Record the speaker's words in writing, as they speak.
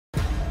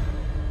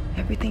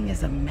Everything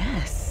is a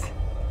mess.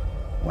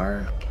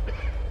 Work,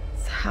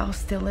 this house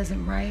still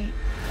isn't right.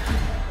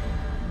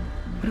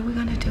 What are we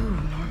gonna do,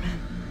 Norman?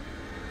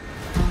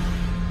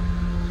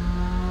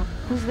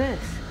 Who's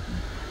this?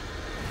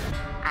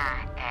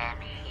 I am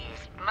his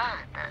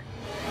mother.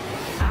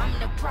 I'm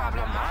the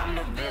problem, I'm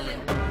the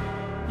villain.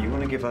 You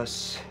want to give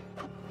us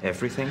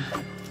everything?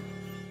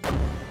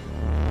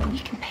 We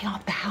can pay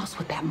off the house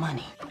with that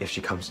money. If she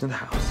comes to the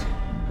house,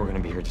 we're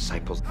going to be her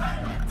disciples.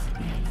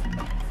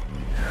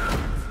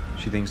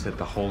 She thinks that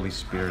the Holy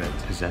Spirit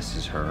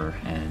possesses her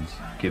and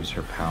gives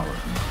her power.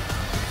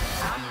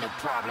 I'm the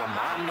problem,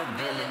 I'm the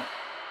villain.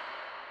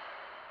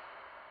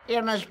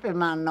 You must be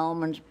my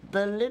Norman's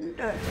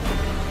Belinda.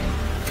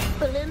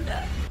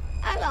 Belinda,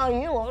 I thought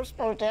you were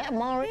supposed to have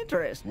more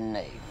interesting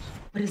names.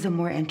 What is a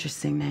more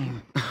interesting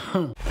name?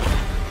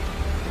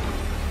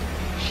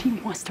 She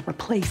wants to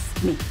replace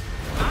me.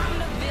 I'm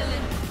the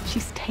villain.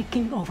 She's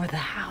taking over the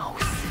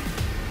house.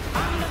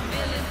 I'm the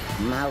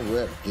villain. My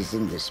work is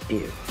in the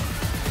spirit.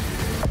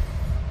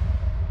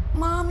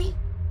 Mommy,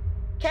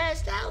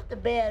 cast out the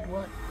bad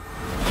one.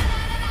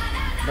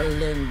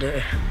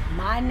 Belinda.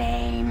 My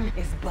name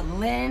is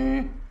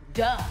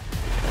Belinda.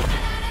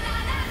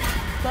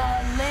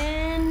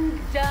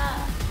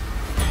 Belinda.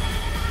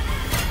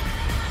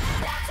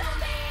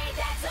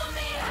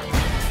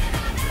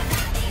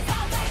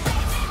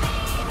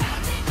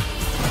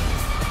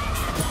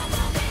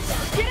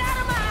 Get out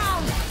of my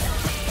house!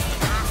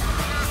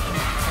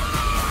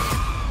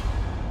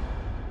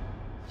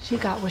 She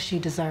got what she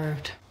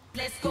deserved.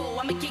 Let's go,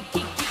 I'ma kick.